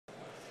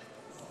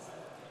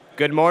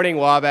Good morning,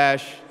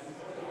 Wabash.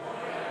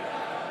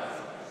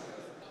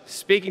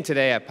 Speaking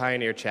today at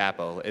Pioneer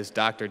Chapel is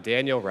Dr.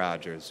 Daniel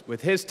Rogers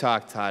with his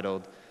talk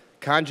titled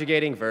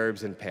Conjugating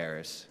Verbs in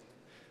Paris.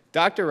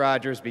 Dr.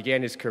 Rogers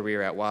began his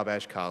career at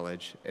Wabash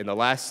College in the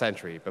last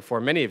century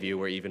before many of you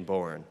were even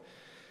born.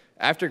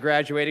 After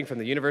graduating from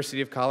the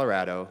University of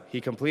Colorado,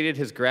 he completed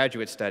his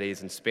graduate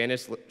studies in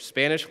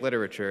Spanish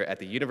literature at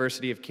the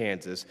University of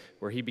Kansas,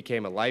 where he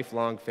became a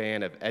lifelong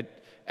fan of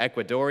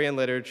Ecuadorian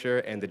literature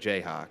and the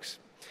Jayhawks.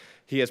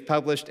 He has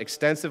published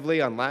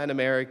extensively on Latin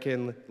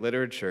American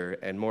literature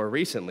and more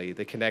recently,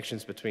 the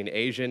connections between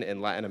Asian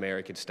and Latin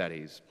American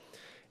studies.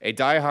 A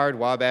die-hard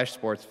Wabash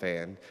sports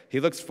fan,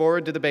 he looks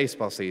forward to the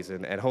baseball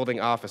season and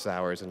holding office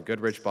hours in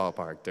Goodrich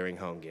Ballpark during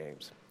home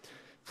games.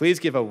 Please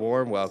give a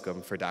warm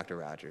welcome for Dr.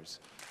 Rogers.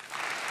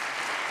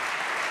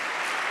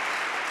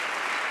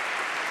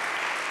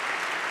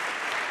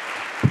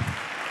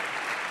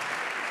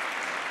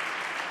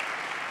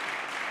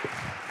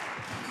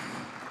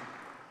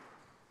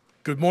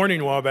 Good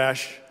morning,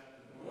 Wabash.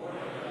 Good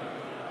morning,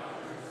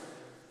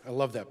 I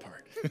love that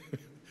part.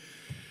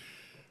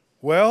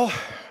 Well,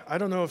 I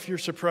don't know if you're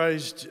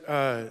surprised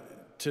to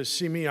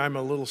see me. I'm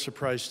a little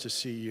surprised to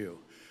see you.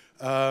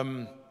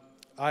 I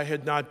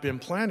had not been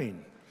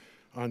planning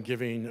on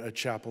giving a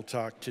chapel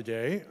talk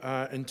today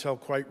until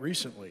quite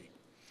recently.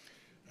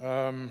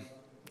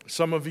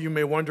 Some of you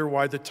may wonder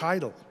why the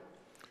title,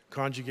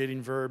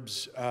 Conjugating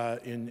Verbs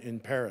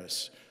in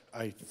Paris.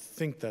 I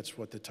think that's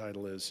what the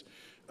title is.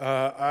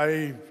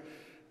 I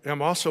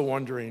am also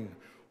wondering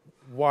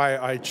why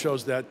I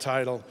chose that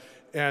title,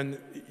 and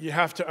you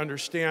have to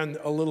understand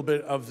a little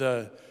bit of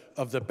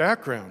the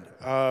background.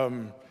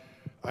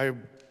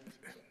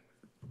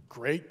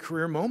 Great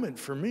career moment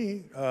for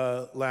me.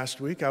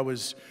 Last week I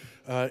was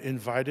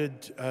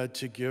invited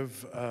to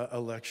give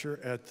a lecture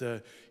at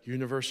the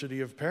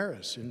University of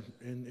Paris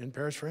in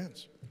Paris,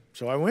 France.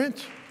 So I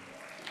went.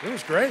 It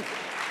was great.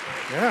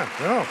 Yeah,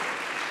 no.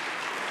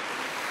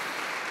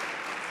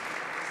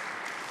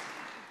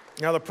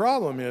 Now the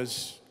problem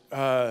is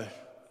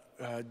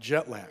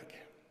jet lag.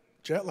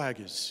 Jet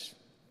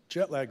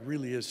lag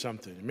really is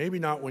something. Maybe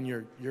not when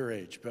you're your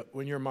age, but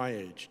when you're my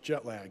age,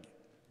 jet lag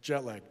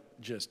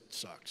just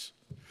sucks.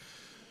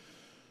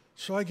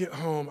 So I get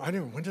home.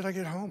 When did I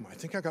get home? I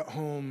think I got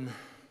home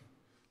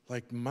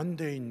like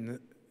Monday.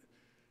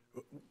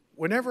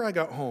 Whenever I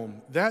got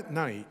home that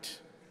night,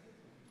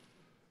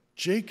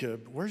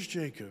 where's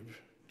Jacob?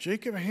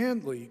 Jacob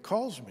Handley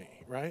calls me,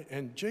 right?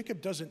 And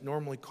Jacob doesn't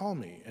normally call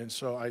me. And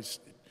so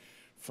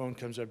phone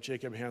comes up,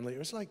 Jacob Handley. It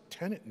was like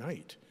 10 at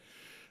night.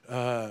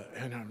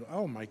 And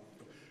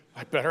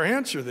I better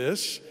answer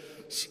this.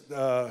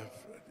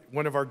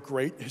 One of our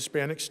great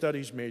Hispanic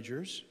studies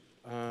majors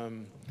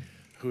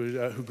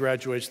who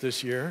graduates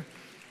this year.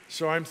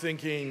 So I'm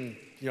thinking,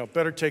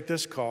 better take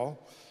this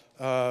call.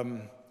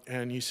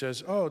 And he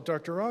says, oh,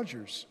 Dr.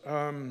 Rogers,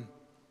 could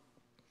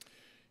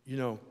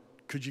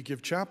you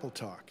give chapel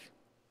talk?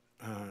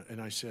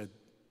 And I said,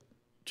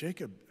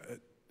 Jacob,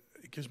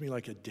 it gives me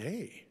like a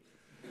day.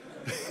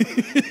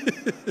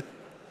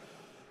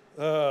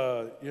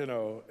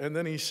 And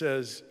then he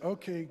says,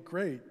 okay,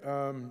 great.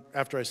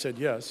 After I said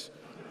yes,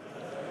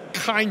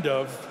 kind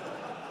of.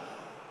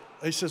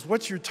 He says,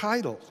 what's your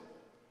title?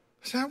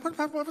 I said, what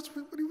do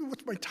you mean,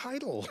 what's my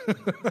title?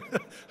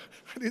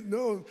 I didn't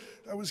know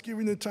I was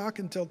giving the talk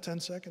until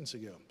 10 seconds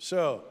ago.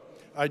 So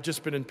I'd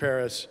just been in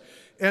Paris,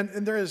 and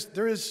there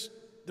is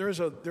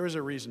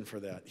a reason for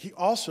that. He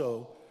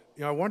also,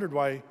 I wondered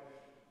why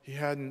he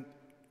hadn't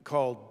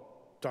called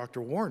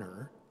Dr.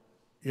 Warner,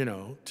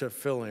 to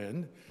fill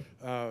in.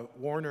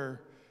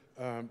 Warner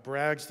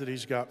brags that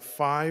he's got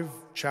 5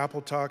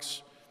 chapel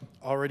talks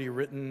already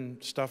written,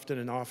 stuffed in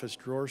an office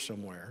drawer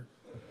somewhere.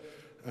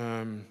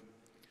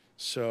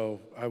 So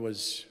I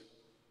was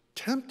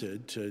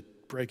tempted to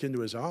break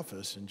into his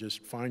office and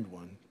just find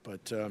one,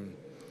 but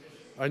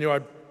I knew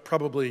I'd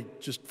probably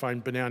just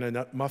find banana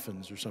nut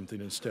muffins or something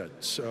instead.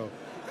 So,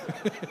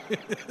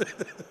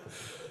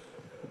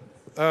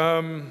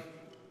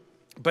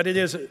 but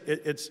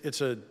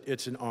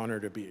it's an honor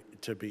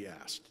to be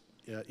asked,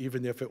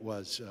 even if it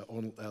was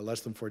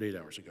less than 48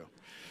 hours ago.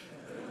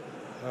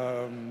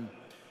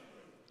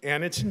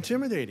 And it's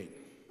intimidating.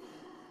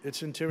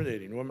 It's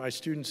intimidating. When my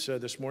students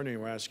this morning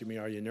were asking me,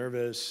 "Are you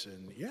nervous?"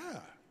 And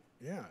yeah.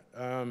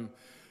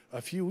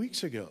 A few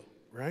weeks ago,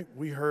 right,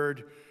 we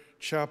heard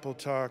chapel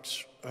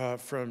talks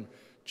from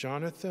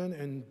Jonathan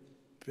and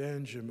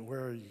Benjamin.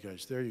 Where are you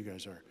guys? There you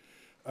guys are.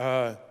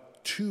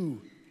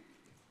 2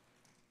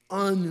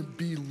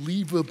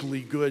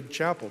 unbelievably good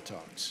chapel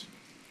talks.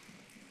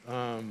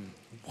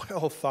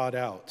 Well thought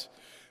out,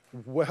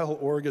 well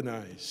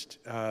organized,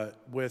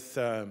 with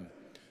that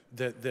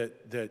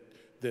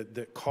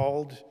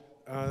called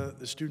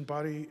the student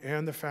body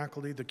and the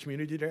faculty, the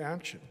community to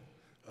action.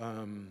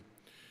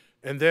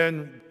 And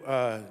then,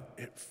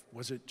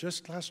 was it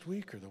just last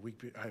week or the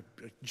week?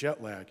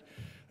 Jet lag.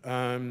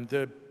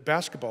 The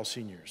basketball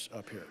seniors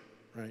up here,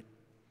 right?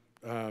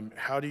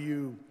 How do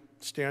you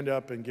stand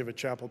up and give a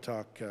chapel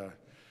talk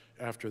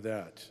after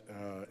that.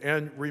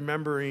 And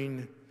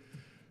remembering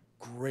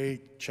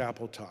great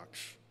chapel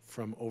talks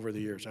from over the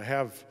years. I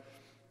have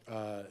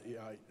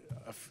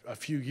a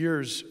few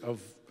years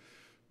of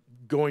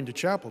going to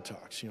chapel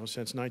talks,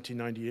 since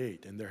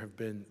 1998, and there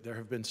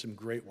have been some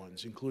great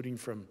ones, including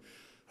from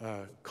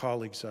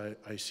colleagues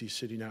I see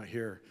sitting out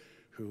here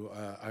who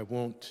I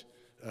won't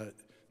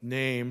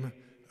name,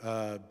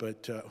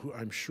 but who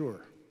I'm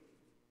sure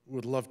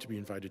would love to be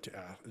invited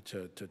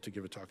to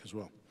give a talk as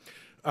well.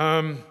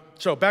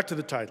 So back to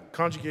the title,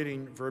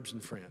 Conjugating Verbs in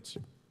France.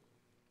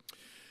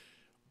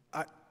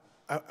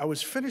 I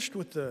was finished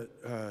with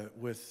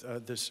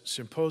this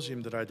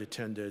symposium that I'd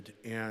attended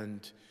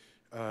and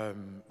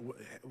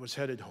was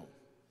headed home.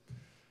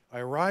 I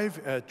arrive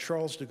at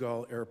Charles de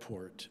Gaulle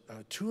Airport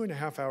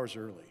 2.5 hours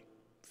early,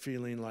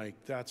 feeling like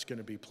that's going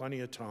to be plenty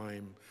of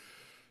time.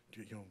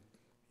 At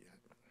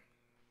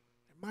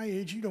my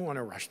age, you don't want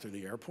to rush through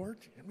the airport.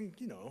 I mean,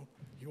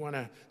 you want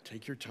to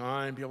take your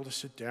time, be able to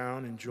sit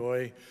down,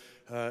 enjoy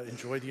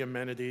the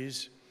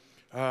amenities.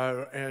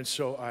 And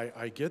so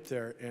I get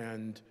there,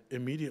 and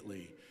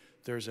immediately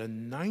there's a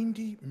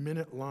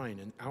 90-minute line,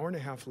 an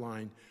hour-and-a-half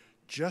line,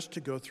 just to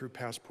go through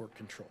passport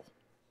control.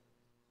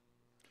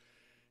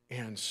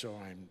 And so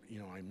I'm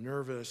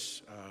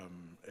nervous.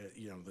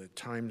 The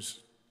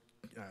time's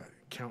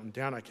counting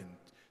down. I can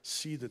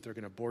see that they're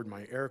going to board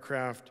my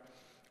aircraft.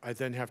 I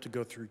then have to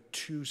go through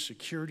 2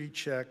 security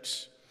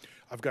checks.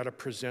 I've got to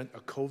present a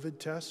COVID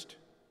test.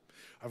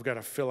 I've got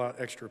to fill out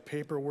extra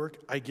paperwork.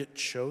 I get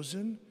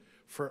chosen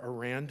for a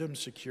random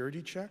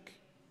security check.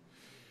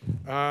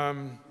 So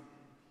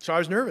I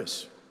was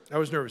nervous.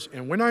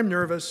 And when I'm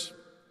nervous,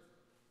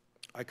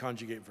 I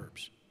conjugate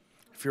verbs.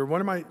 If you're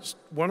one of my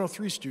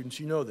 103 students,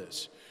 you know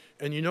this.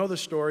 And you know the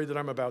story that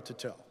I'm about to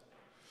tell.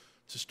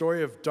 It's a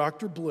story of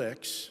Dr.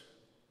 Blix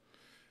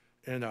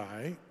and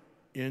I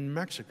in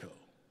Mexico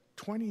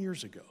 20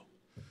 years ago.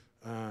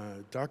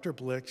 Dr.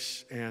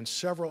 Blix and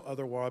several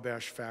other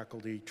Wabash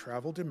faculty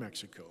traveled to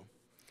Mexico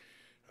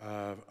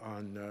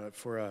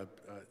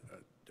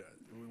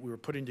we were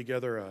putting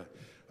together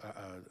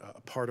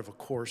a part of a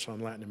course on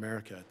Latin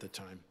America at the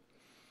time.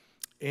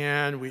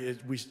 And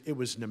it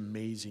was an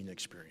amazing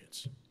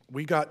experience.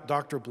 We got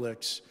Dr.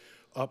 Blix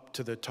up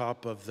to the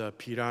top of the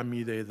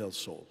Pirámide del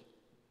Sol,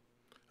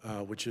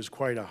 which is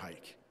quite a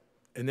hike.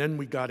 And then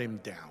we got him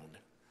down.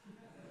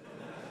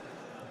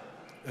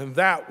 And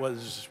that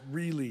was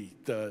really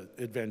the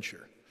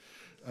adventure.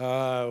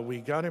 We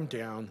got him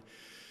down.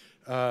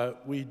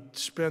 We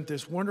spent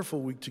this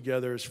wonderful week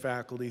together as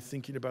faculty,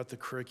 thinking about the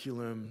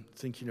curriculum,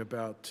 thinking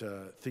about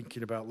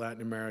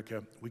Latin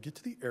America. We get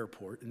to the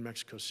airport in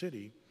Mexico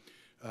City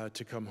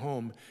to come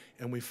home,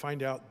 and we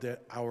find out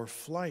that our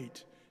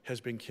flight has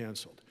been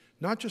canceled.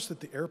 Not just that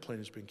the airplane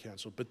has been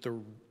canceled, but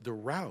the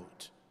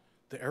route,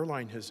 the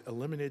airline has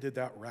eliminated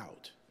that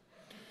route.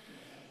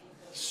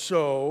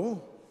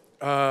 So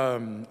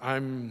I'm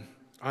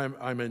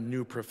a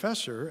new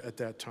professor at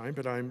that time,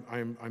 but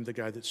I'm the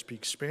guy that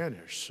speaks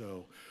Spanish.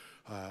 So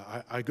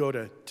I go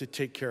to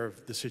take care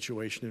of the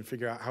situation and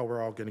figure out how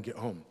we're all going to get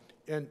home.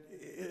 And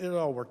it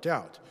all worked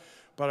out.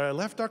 But I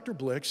left Dr.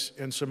 Blix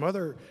and some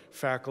other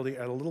faculty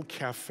at a little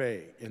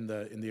cafe in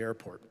the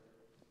airport.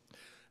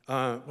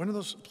 One of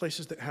those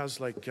places that has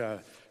like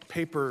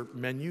paper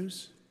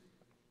menus.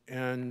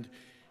 And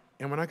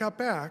when I got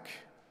back,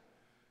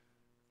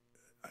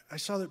 I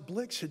saw that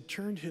Blix had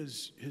turned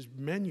his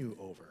menu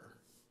over,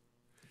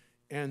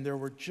 and there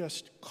were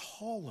just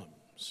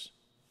columns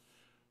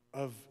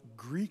of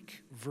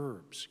Greek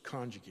verbs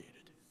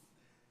conjugated.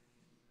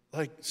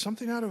 Like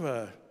something out of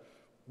a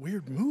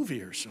weird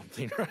movie or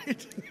something,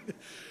 right?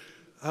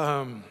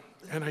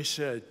 And I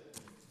said,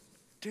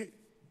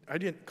 I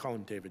didn't call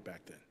him David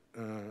back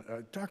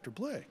then. Dr.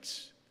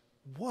 Blix,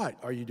 what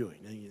are you doing?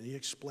 And he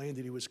explained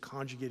that he was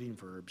conjugating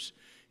verbs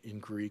in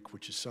Greek,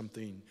 which is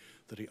something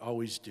that he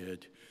always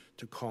did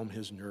to calm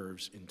his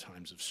nerves in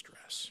times of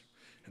stress.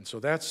 And so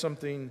that's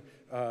something,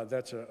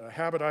 that's a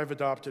habit I've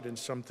adopted and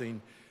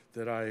something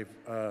that I've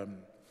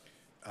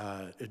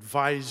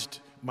advised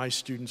my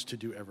students to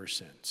do ever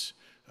since.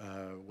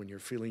 When you're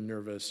feeling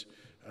nervous,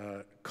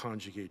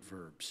 conjugate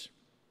verbs.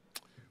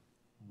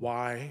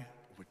 Why?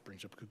 Which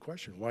brings up a good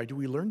question. Why do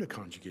we learn to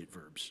conjugate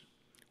verbs?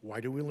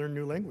 Why do we learn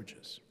new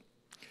languages?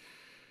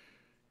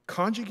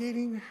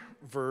 Conjugating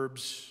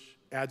verbs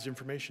adds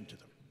information to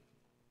them.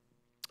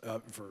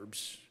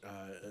 Verbs,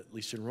 at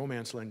least in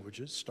Romance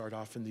languages, start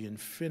off in the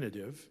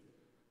infinitive.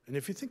 And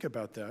if you think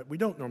about that, we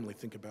don't normally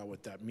think about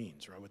what that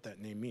means, right? What that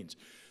name means.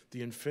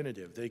 The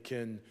infinitive, they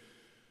can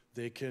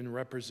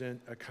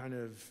represent a kind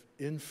of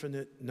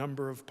infinite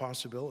number of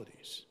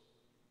possibilities.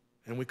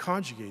 And we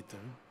conjugate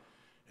them,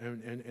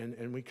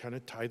 and we kind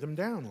of tie them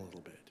down a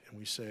little bit. And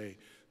we say,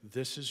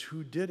 this is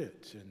who did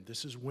it, and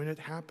this is when it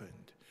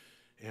happened.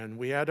 And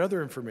we add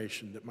other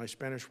information that my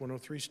Spanish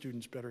 103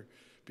 students better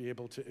be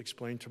able to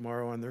explain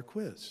tomorrow on their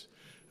quiz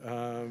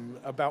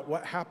about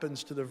what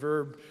happens to the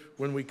verb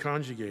when we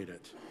conjugate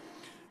it.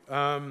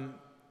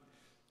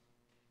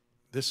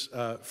 This,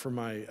 for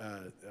my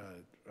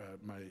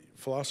my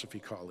philosophy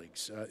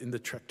colleagues. In the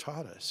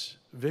Tractatus,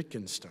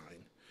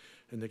 Wittgenstein,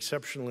 an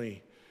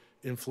exceptionally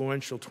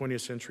influential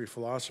 20th century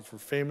philosopher,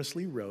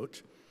 famously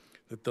wrote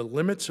that the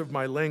limits of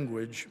my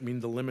language mean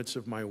the limits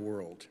of my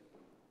world.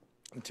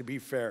 And to be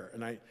fair,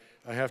 and I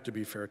have to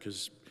be fair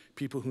because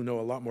people who know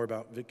a lot more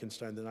about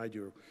Wittgenstein than I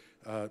do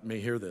may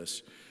hear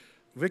this.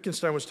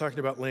 Wittgenstein was talking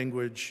about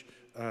language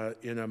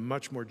in a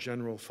much more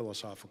general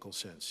philosophical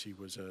sense. He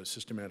was a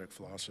systematic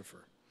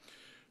philosopher.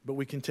 But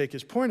we can take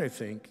his point, I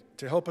think,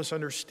 to help us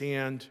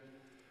understand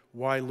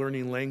why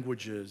learning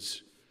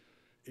languages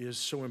is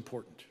so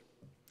important.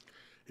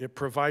 It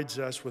provides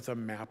us with a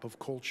map of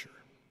culture.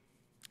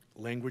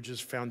 Language is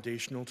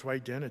foundational to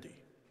identity.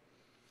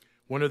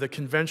 One of the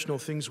conventional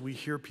things we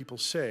hear people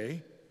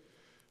say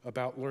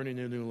about learning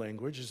a new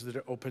language is that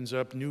it opens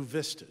up new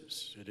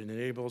vistas. It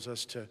enables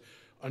us to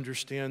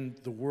understand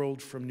the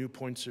world from new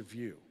points of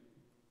view.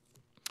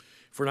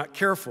 If we're not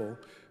careful,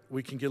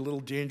 we can get a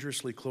little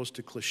dangerously close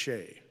to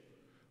cliche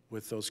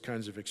with those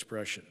kinds of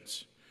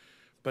expressions.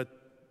 But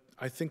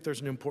I think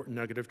there's an important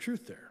nugget of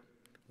truth there.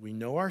 We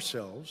know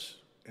ourselves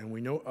and we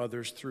know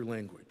others through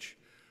language.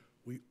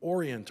 We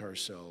orient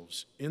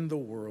ourselves in the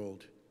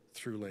world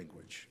through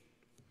language.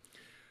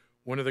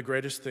 One of the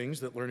greatest things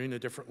that learning a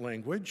different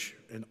language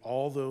and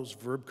all those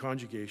verb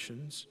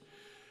conjugations,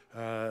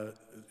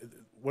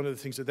 one of the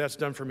things that's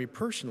done for me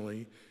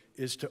personally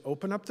is to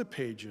open up the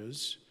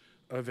pages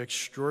of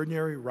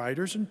extraordinary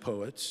writers and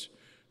poets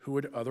who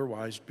would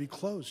otherwise be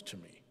closed to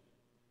me.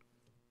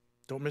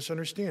 Don't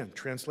misunderstand,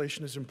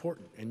 translation is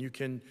important, and you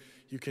can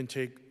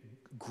take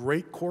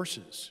great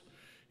courses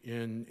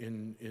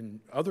in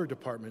other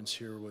departments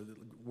here with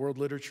world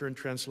literature and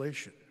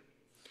translation.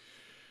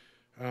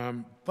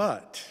 And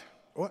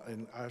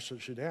I also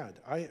should add,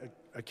 I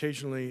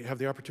occasionally have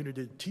the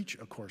opportunity to teach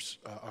a course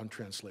on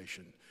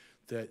translation.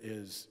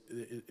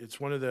 It's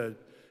one of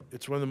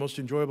the most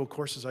enjoyable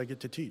courses I get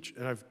to teach,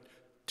 and I've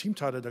team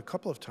taught it a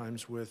couple of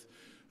times with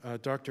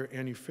Dr.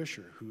 Annie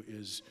Fisher, who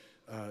is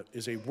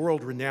a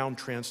world-renowned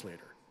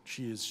translator.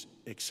 She is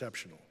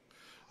exceptional.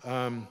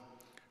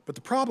 But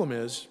the problem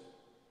is,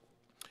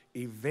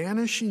 a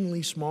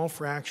vanishingly small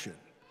fraction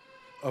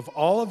of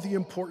all of the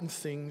important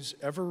things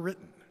ever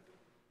written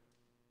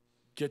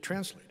get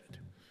translated.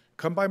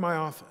 Come by my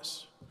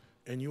office,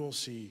 and you will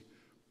see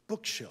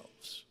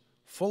bookshelves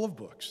full of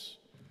books,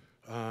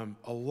 a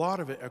lot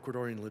of it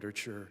Ecuadorian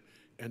literature,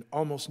 and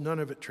almost none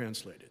of it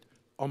translated,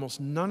 almost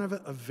none of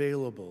it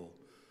available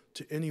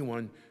to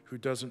anyone who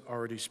doesn't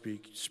already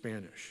speak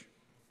Spanish.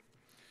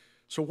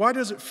 So what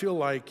does it feel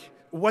like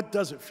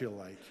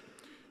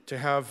to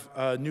have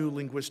a new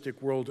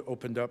linguistic world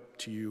opened up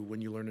to you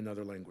when you learn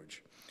another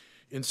language?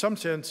 In some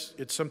sense,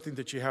 it's something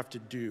that you have to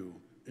do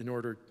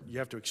you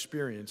have to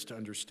experience to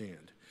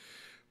understand.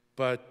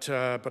 But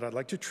I'd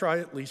like to try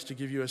at least to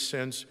give you a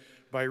sense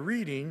by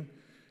reading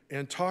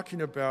and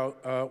talking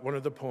about one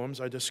of the poems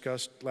I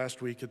discussed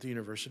last week at the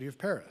University of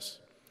Paris.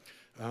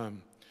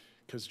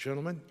 Because,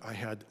 gentlemen, I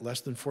had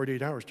less than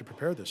 48 hours to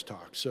prepare this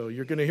talk, so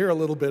you're going to hear a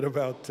little bit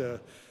about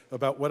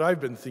what I've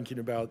been thinking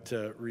about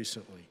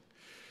recently.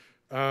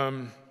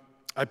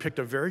 I picked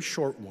a very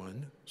short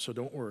one, so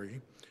don't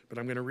worry, but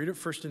I'm going to read it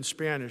first in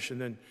Spanish, and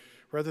then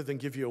rather than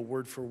give you a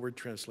word-for-word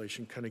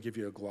translation, kind of give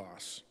you a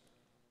gloss.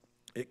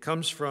 It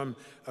comes from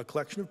a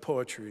collection of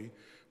poetry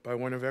by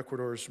one of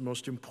Ecuador's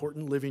most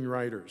important living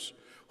writers,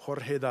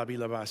 Jorge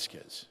Dávila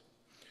Vázquez.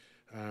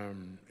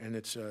 And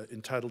it's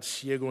entitled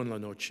Ciego en la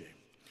Noche.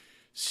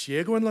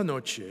 Ciego en la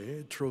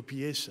noche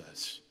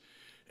tropiezas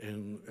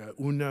en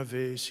una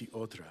vez y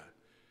otra,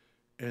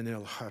 en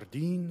el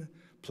jardín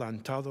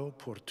plantado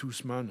por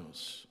tus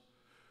manos.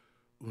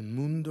 Un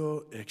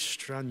mundo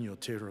extraño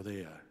te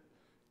rodea,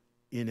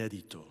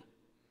 inédito.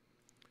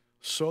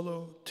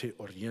 Solo te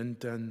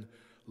orientan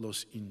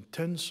los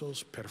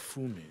intensos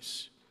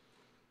perfumes,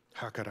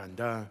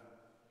 jacarandá,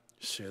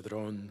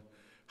 cedrón,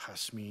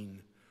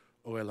 jazmín,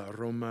 o el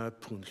aroma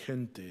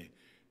pungente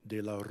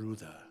de la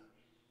ruda.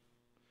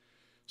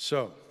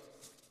 So,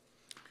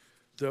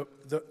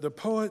 the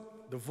poet,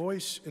 the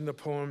voice in the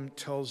poem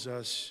tells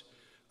us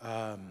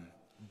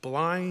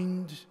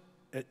blind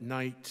at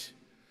night,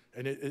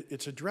 and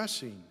it's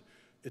addressing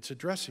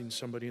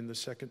somebody in the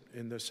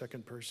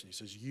second person. He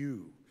says,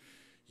 you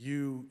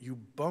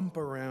bump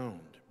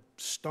around,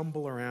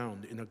 stumble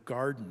around in a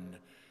garden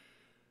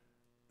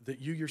that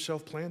you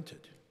yourself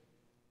planted,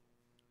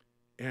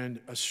 and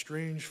a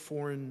strange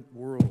foreign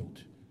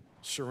world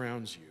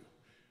surrounds you,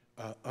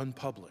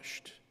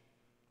 unpublished,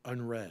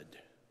 unread.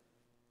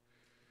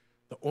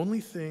 The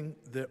only thing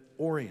that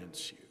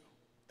orients you,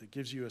 that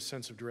gives you a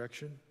sense of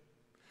direction,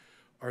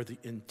 are the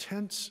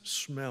intense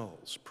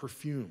smells,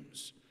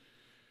 perfumes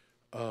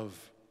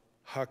of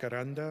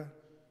jacaranda,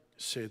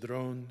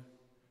 cedrón,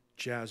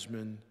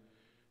 jasmine,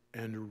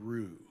 and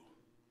rue.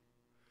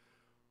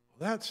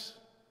 For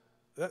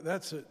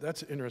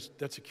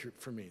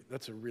me,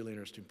 that's a really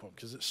interesting poem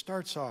because it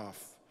starts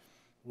off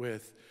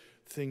with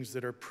things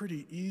that are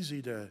pretty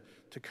easy to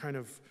kind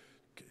of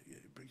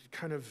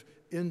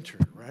enter,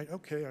 right?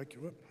 Okay, let's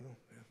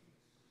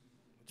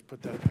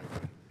put that back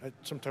on. I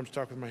sometimes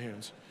talk with my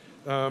hands.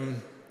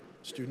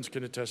 Students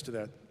can attest to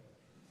that.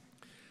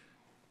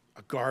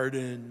 A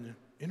garden,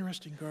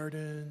 interesting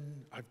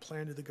garden. I've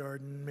planted the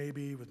garden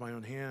maybe with my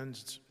own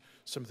hands. It's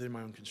something in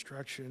my own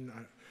construction.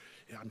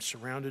 I'm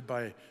surrounded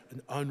by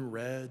an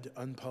unread,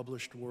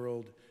 unpublished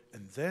world.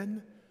 And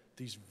then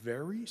these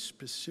very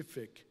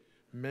specific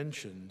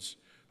mentions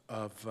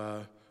of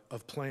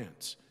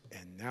plants.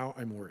 And now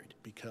I'm worried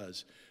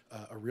because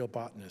a real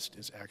botanist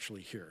is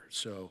actually here.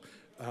 So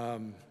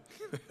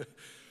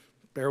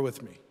bear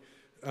with me.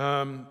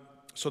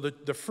 So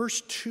the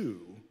first two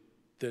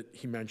that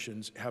he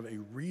mentions have a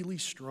really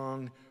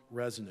strong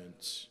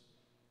resonance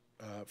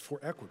for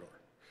Ecuador.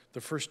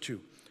 The first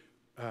two,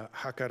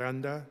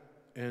 jacaranda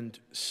and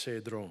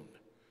cedrón.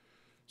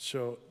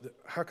 So the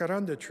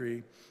jacaranda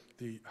tree,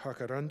 the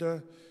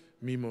Jacaranda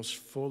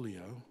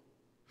mimosfolia,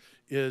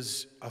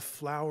 is a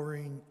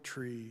flowering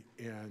tree,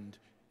 and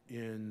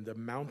in the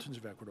mountains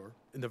of Ecuador,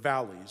 in the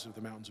valleys of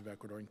the mountains of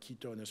Ecuador, in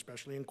Quito and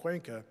especially in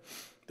Cuenca,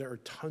 there are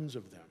tons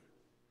of them.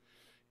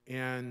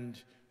 And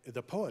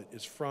the poet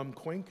is from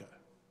Cuenca.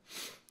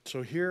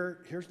 So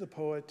here's the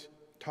poet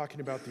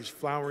talking about these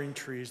flowering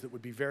trees that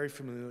would be very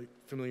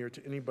familiar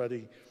to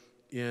anybody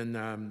in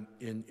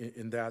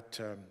that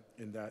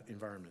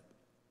environment.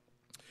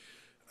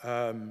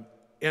 And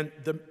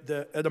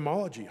the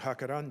etymology,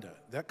 jacaranda,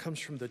 that comes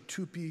from the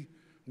Tupi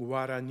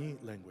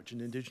Guarani language, an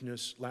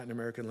indigenous Latin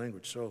American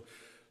language. So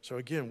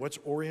again, what's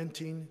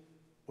orienting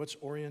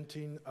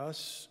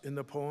us in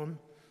the poem?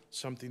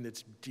 Something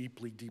that's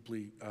deeply,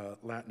 deeply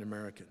Latin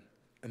American.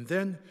 And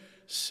then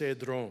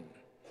cedrón,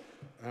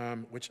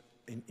 which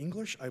in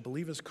English I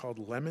believe is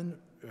called lemon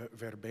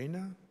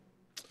verbena.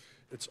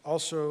 It's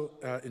also,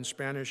 in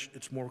Spanish,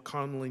 it's more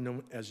commonly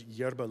known as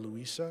yerba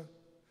luisa.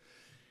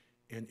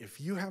 And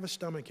if you have a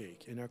stomach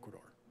ache in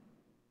Ecuador,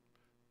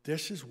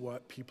 this is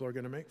what people are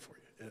going to make for you.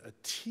 A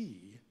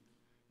tea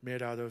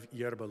made out of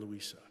yerba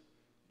luisa.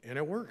 And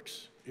it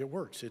works. It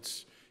works.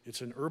 It's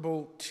an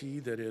herbal tea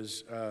that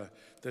is,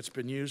 that's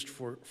been used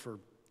for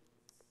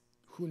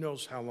who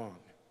knows how long.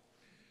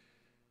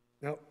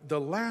 Now, the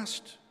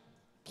last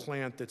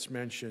plant that's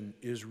mentioned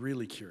is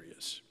really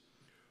curious.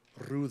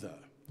 Ruda,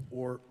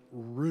 or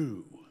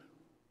rue.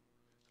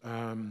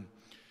 And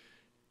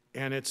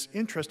it's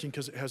interesting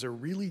because it has a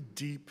really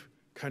deep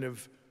kind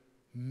of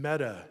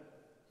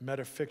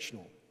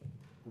metafictional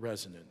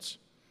resonance.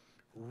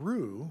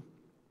 Rue,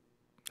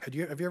 have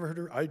you ever heard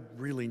of her? I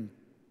really,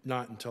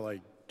 not until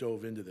I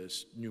dove into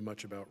this, knew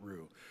much about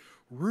rue.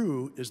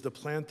 Rue is the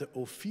plant that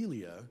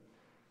Ophelia,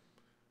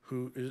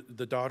 who is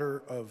the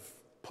daughter of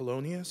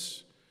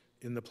Polonius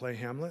in the play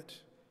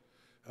Hamlet,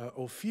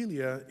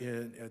 Ophelia,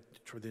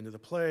 toward the end of the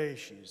play,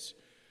 she's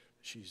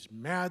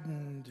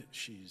maddened,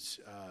 she's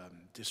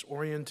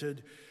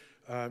disoriented.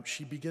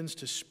 She begins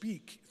to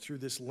speak through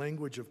this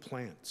language of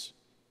plants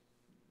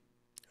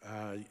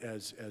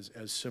as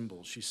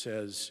symbols. She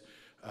says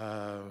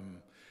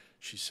in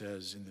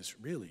this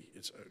really,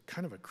 it's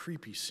kind of a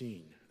creepy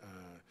scene.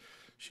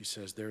 She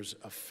says, "There's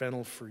a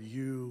fennel for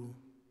you,"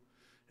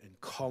 and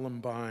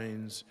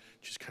columbines.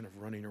 She's kind of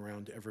running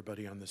around to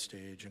everybody on the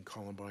stage, and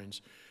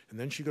columbines. And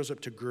then she goes up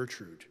to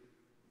Gertrude,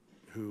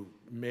 who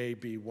may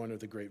be one of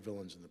the great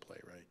villains in the play,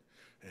 right?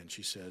 And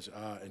she says,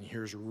 and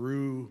here's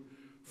rue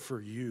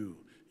for you.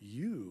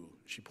 You,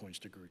 she points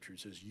to Gertrude,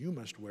 says, you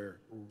must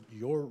wear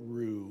your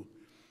rue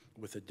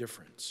with a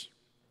difference.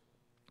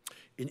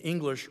 In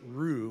English,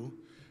 rue,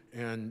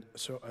 and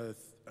so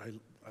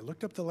I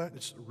looked up the Latin,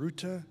 it's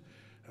ruta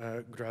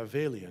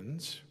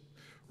gravelians.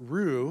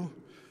 Rue,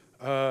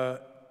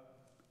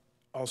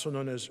 also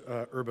known as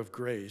herb of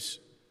grace,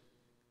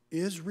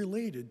 is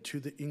related to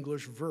the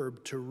English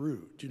verb to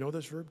rue. Do you know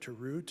this verb, to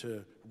rue,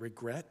 to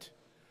regret?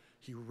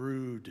 He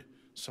rued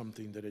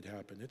something that had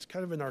happened. It's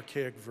kind of an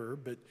archaic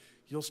verb, but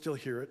you'll still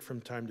hear it from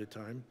time to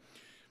time.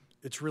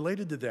 It's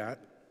related to that.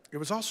 It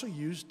was also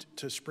used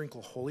to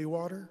sprinkle holy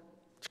water.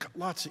 It's got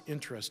lots of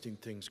interesting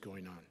things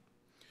going on.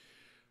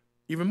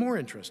 Even more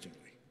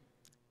interestingly,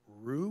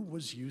 rue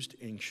was used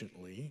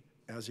anciently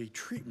as a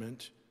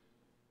treatment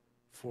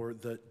for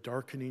the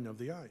darkening of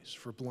the eyes,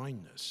 for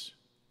blindness.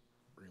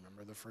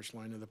 Remember the first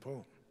line of the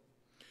poem.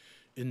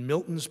 In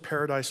Milton's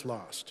Paradise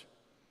Lost,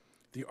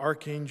 the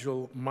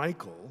archangel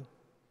Michael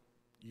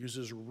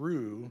uses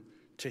rue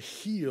to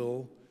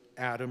heal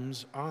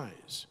Adam's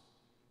eyes.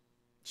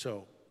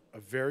 So, a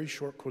very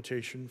short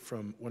quotation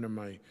from one of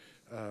my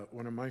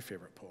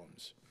favorite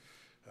poems.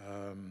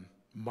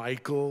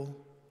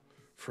 Michael,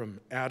 from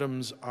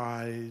Adam's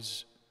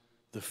eyes,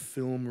 the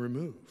film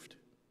removed,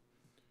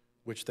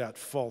 which that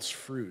false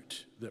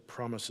fruit that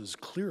promises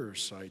clearer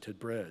sight had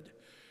bred,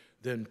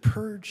 then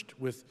purged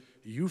with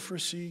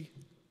euphrasy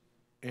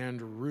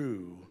and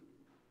rue,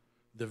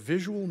 the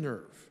visual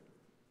nerve,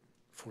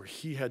 for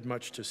he had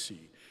much to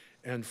see,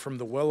 and from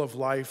the well of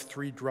life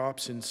 3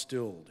 drops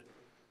instilled,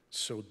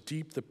 so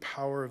deep the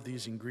power of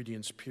these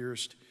ingredients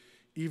pierced,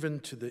 even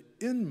to the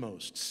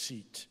inmost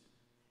seat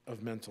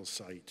of mental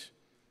sight.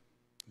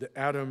 The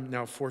Adam,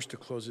 now forced to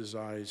close his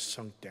eyes,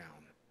 sunk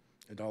down,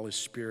 and all his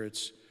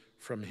spirits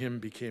from him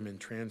became in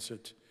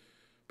transit,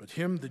 But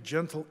him the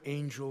gentle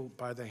angel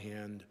by the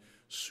hand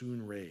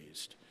soon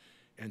raised,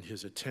 and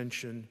his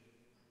attention,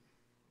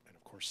 and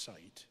of course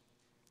sight,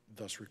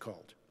 thus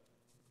recalled.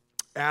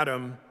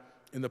 Adam,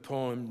 in the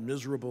poem,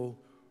 miserable,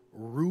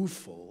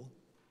 rueful,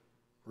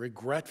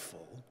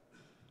 regretful,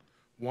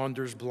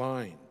 wanders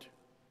blind.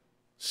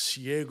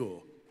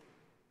 Ciego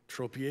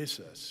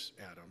tropiezas,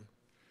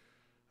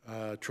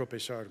 Adam.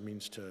 Tropezar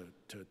means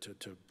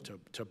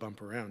to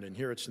bump around. And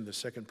here it's in the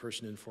second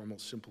person informal,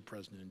 simple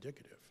present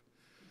indicative.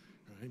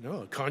 Right?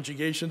 No,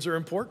 conjugations are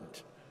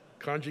important.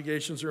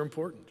 Conjugations are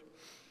important.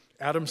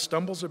 Adam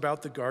stumbles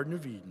about the Garden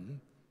of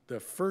Eden, the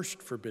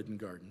first forbidden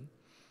garden,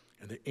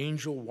 and the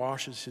angel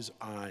washes his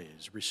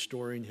eyes,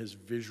 restoring his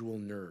visual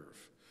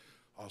nerve.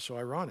 Also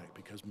ironic,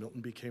 because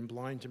Milton became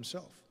blind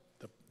himself,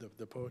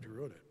 the poet who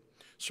wrote it.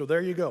 So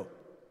there you go.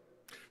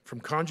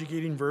 From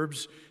conjugating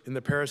verbs in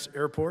the Paris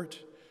airport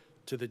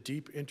to the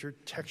deep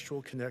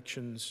intertextual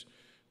connections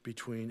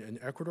between an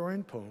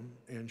Ecuadorian poem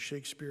and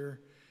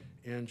Shakespeare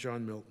and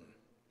John Milton.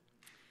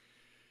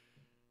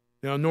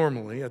 Now,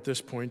 normally, at this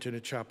point in a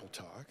chapel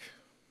talk,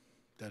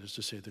 that is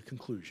to say the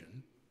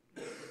conclusion,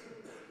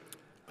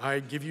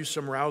 I'd give you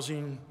some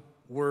rousing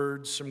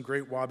words, some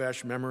great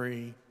Wabash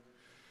memory.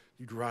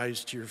 You'd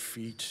rise to your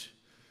feet,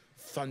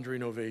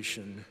 thundering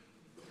ovation.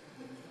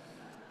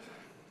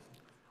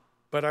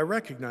 But I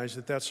recognize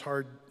that that's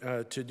hard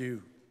to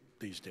do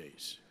these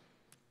days.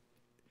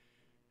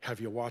 Have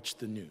you watched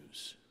the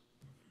news?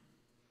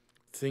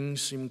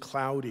 Things seem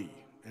cloudy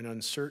and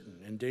uncertain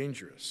and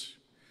dangerous.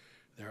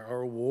 There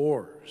are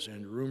wars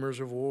and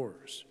rumors of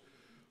wars.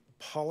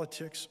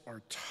 Politics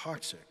are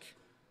toxic.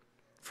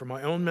 For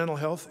my own mental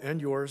health and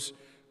yours,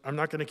 I'm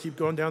not going to keep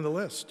going down the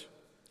list.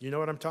 You know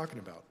what I'm talking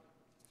about.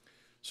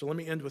 So let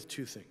me end with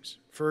two things.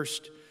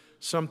 First,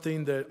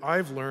 something that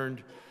I've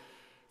learned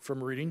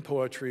from reading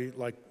poetry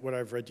like what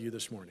I've read to you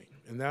this morning,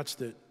 and that's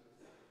that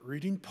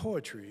reading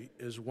poetry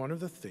is one of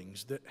the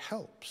things that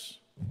helps.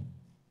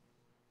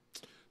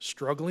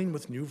 Struggling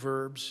with new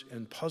verbs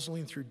and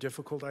puzzling through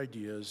difficult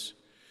ideas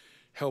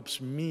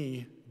helps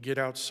me get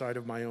outside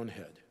of my own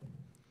head.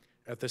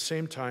 At the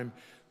same time,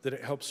 that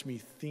it helps me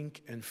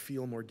think and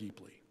feel more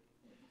deeply.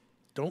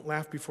 Don't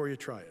laugh before you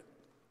try it.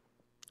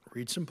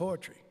 Read some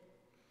poetry.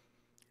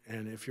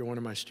 And if you're one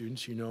of my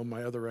students, you know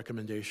my other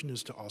recommendation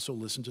is to also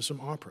listen to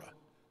some opera.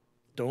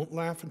 Don't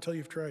laugh until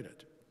you've tried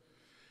it.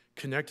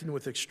 Connecting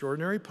with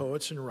extraordinary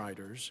poets and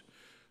writers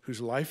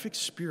whose life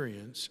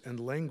experience and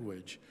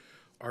language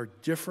are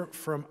different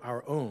from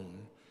our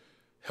own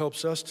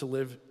helps us to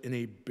live in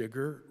a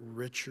bigger,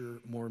 richer,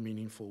 more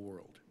meaningful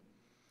world.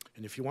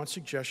 And if you want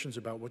suggestions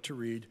about what to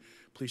read,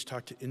 please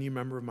talk to any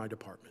member of my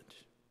department.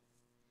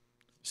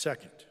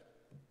 Second,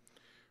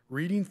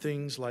 reading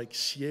things like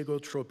Ciego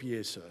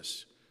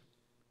tropiezas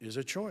is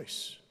a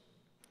choice.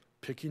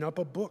 Picking up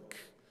a book,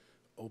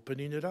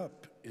 opening it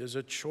up is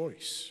a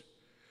choice.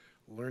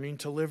 Learning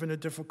to live in a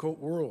difficult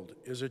world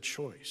is a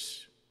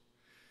choice.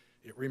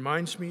 It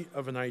reminds me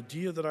of an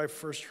idea that I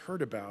first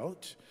heard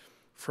about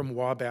from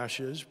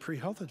Wabash's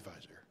pre-health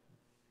advisor.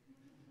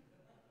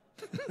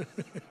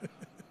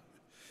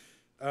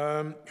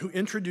 Who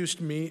introduced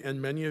me and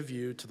many of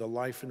you to the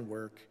life and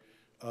work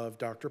of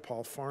Dr.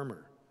 Paul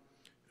Farmer,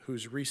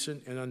 whose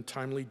recent and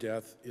untimely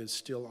death is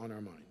still on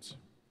our minds.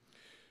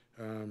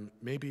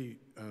 Maybe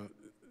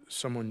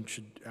someone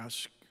should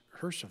ask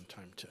her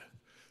sometime to,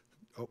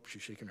 oh,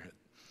 she's shaking her head.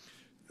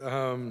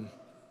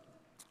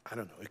 I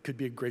don't know, it could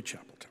be a great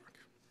chapel talk.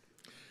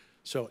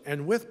 So,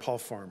 and with Paul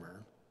Farmer,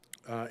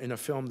 in a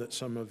film that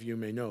some of you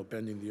may know,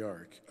 Bending the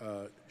Arc,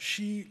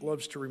 she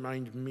loves to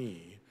remind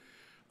me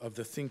of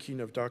the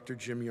thinking of Dr.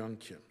 Jim Yong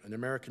Kim, an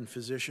American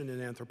physician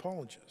and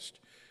anthropologist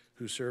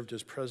who served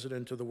as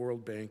president of the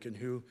World Bank and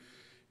who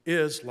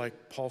is,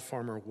 like Paul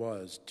Farmer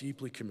was,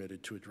 deeply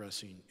committed to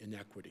addressing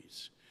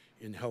inequities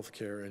in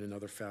healthcare and in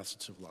other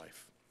facets of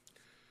life.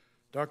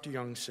 Dr.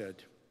 Young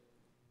said,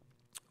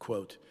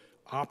 quote,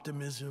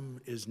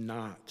 "Optimism is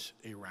not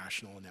a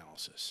rational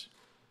analysis.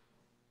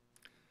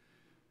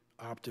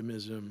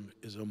 Optimism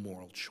is a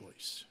moral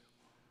choice."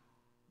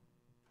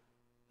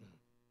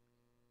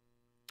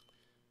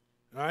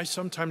 I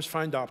sometimes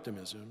find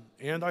optimism,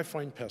 and I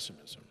find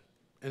pessimism,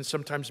 and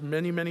sometimes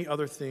many, many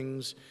other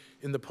things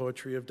in the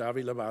poetry of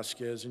Davila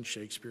Vasquez and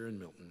Shakespeare and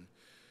Milton.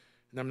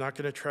 And I'm not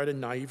going to try to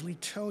naively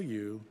tell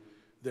you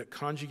that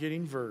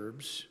conjugating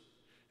verbs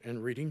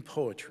and reading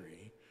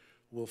poetry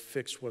will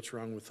fix what's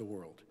wrong with the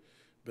world,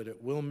 but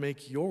it will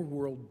make your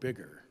world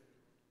bigger,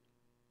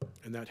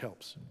 and that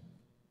helps.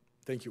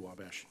 Thank you,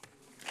 Wabash.